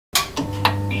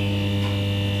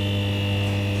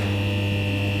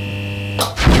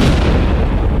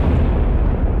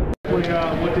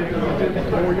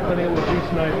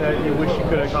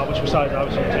besides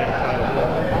obviously taking the title?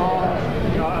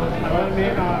 You know, I let him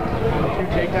in on a few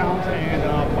takedowns, and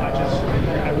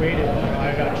I waited.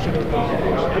 I should have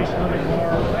pushed a little bit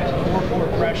more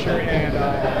forward pressure, and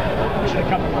I should have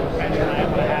come from the fence. I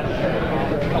had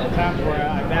a couple times where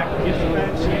I backed against the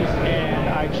fence, and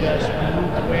I just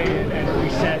moved away and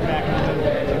reset back into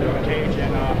the cage,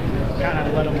 and kind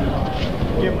of let him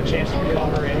give him a chance to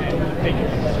recover and take it.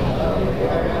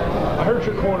 I heard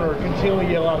your corner continually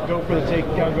yell out, "Go for the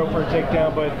takedown, go for a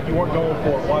takedown," but you weren't going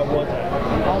for it. Why was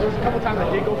that? There's a couple times I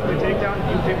did go for the takedown.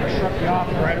 He was able to shrug me off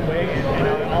right away, and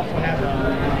I also had the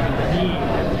knee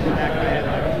in the back of my head.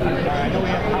 I know we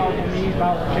have powerful knees,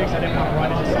 powerful kicks. I didn't want to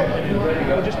run into something.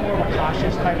 It was just more of a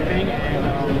cautious type of thing, and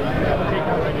the couple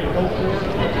takedowns I did go for,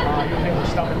 he was able to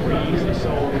stop it pretty easily.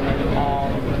 So,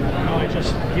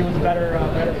 he was a better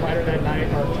fighter that night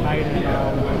or tonight,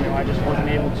 and I just wasn't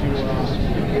able to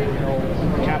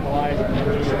capitalize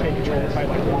and just take control of the fight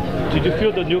like that. Did you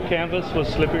feel the new canvas was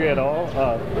slippery at all?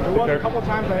 There was a couple of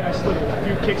times I slipped a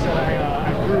few kicks that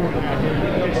I threw, and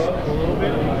I did slip a little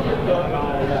bit.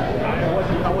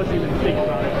 I wasn't even thinking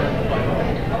about it.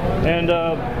 And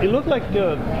it looked like,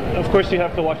 of course you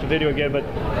have to watch the video again, but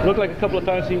it looked like a couple of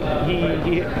times he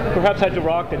perhaps had to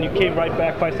rock, and you came right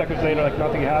back 5 seconds later like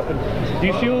nothing happened. Do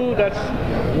you feel that's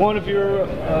one of your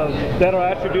better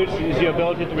attributes, is the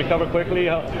ability to recover quickly?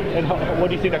 What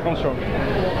do you think that comes from?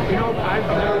 I've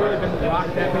never really been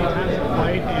rocked that many times in a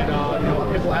fight,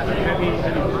 and people have a heavy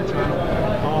punch on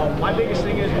them. My biggest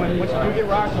thing is once you get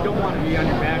rocked, you don't want to be on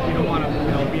your back, you don't want to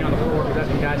be on the floor, because that's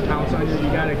when guys pounce on you.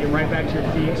 You got to get right back to your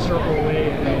feet, circle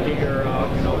away, and get your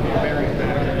bearings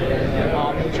back.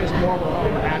 It was just more of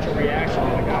a natural reaction.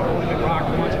 Like, I've only been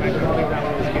rocked once, and I couldn't believe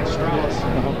that was against Strauss,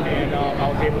 and I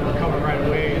was able to recover right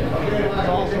away. It was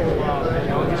also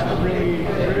just really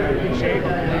good shape,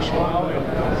 really strong, and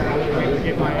I was able to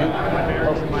get my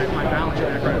bearings and my balance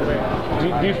back right away.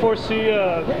 Do you foresee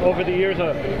over the years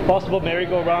a possible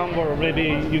merry-go-round where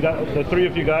maybe the three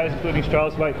of you guys, including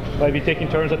Strauss, might be taking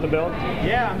turns at the belt?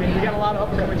 Yeah, I mean, we got a lot of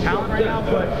upcoming talent right now,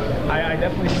 but I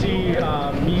definitely see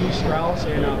me, Strauss,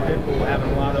 and Pitbull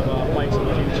having a lot of fights in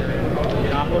the future.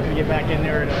 I'm looking to get back in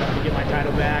there to get my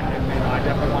title back, and I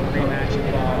definitely want a rematch.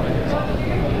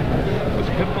 Was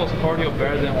Pitbull's cardio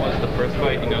better than was the first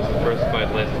fight? He knows the first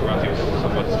fight, last round, he was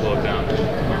somewhat slowed down. Do you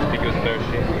think it was better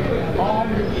shape?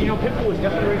 Pitbull was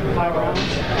definitely ready for 5 rounds,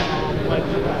 but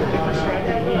the different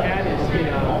strategy he had is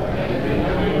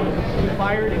he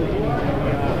fired and he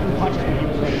punches when he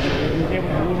was ready. He was able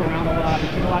to move around a lot, he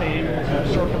took a lot of angles, he was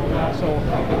circling a lot, so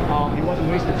he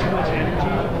wasn't wasting too much energy.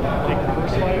 I think the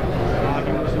first fight,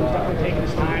 he was definitely taking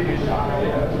his time and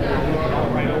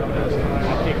right over those. I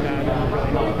think that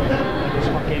really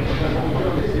smart game for him.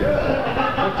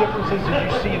 What differences did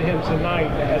you see in him tonight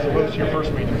as opposed to your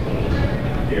first meeting?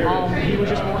 He was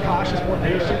just more cautious, more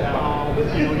patient.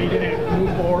 He didn't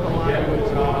move forward a lot.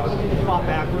 He fought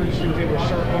backwards. He was able to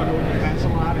circle and go to defense a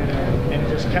lot, and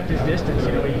just kept his distance.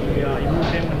 He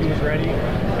moved in when he was ready,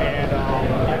 and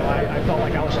I felt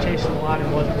like I was chasing a lot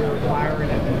and wasn't really firing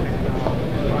and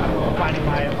finding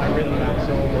my rhythm now.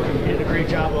 So he did a great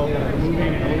job of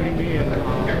moving and eluding me, and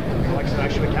like I said, I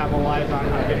should have capitalized on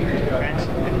getting to defense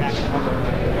and back to cover.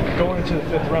 Going into the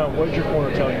 5th round, what did your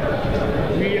corner tell you?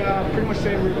 We pretty much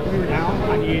said we were down.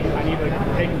 I need to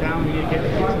take him down. We need to get to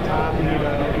the top. We need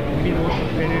to look for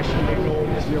the finish. We need to go.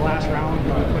 This is your last round.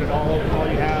 You put it all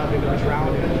you have into this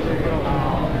round. And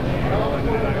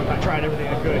I tried everything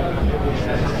I could. It was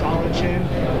a solid chin,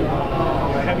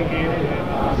 heavy-handed,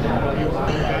 and he was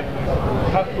good.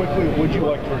 How quickly would you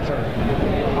like to return?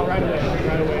 Right away.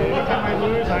 Anytime I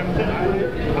lose, I'm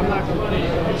not.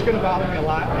 It's going to bother me a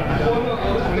lot. I'm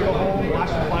going to go home, watch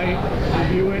the fight,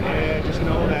 review it, and just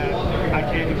know that I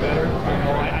can do better.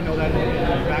 I know that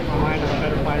in the back of my mind, I'm a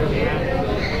better fighter than that.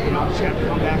 I'm just going to have to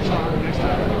come back stronger next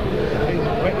time.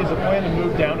 Is the plan to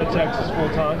move down to Texas full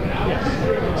time? Yes.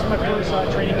 This is my first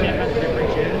training camp at the different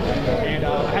gym, and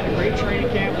I had a great training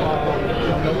camp.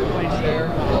 No complaints there.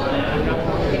 I got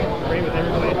along great with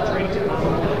everybody at the training camp.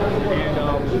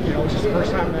 And it's just the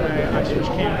first time that I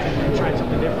switched camps and tried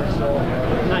something different. So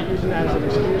I'm not using that as an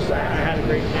excuse. I had a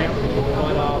great camp,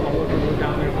 but I'm looking to move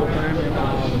down there full time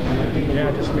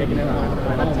and just making it my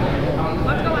home.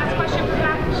 Let's go. Last question for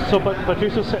that. So, but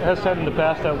Patricio has said in the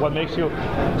past that what makes you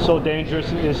so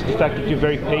dangerous is the fact that you're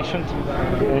very patient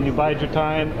and you bide your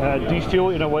time. Do you feel,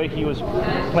 in a way, he was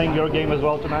playing your game as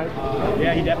well tonight?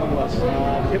 Yeah, he definitely was.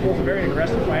 Pitbull's a very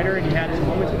aggressive fighter, and he had his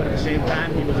moments, but at the same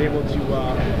time, he was able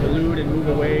to elude and move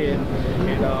away, and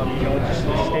you know, just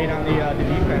stayed on the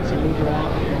defense. He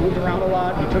moved around a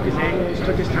lot. He took his angles,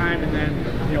 took his time, and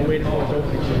then waited for his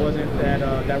openings. It wasn't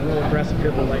that real aggressive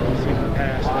Pitbull like we've seen in the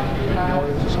past. And,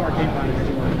 it was a smart game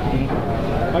plan.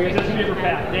 Okay, that's it for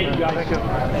Pat. Thank you guys.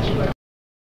 Thank you.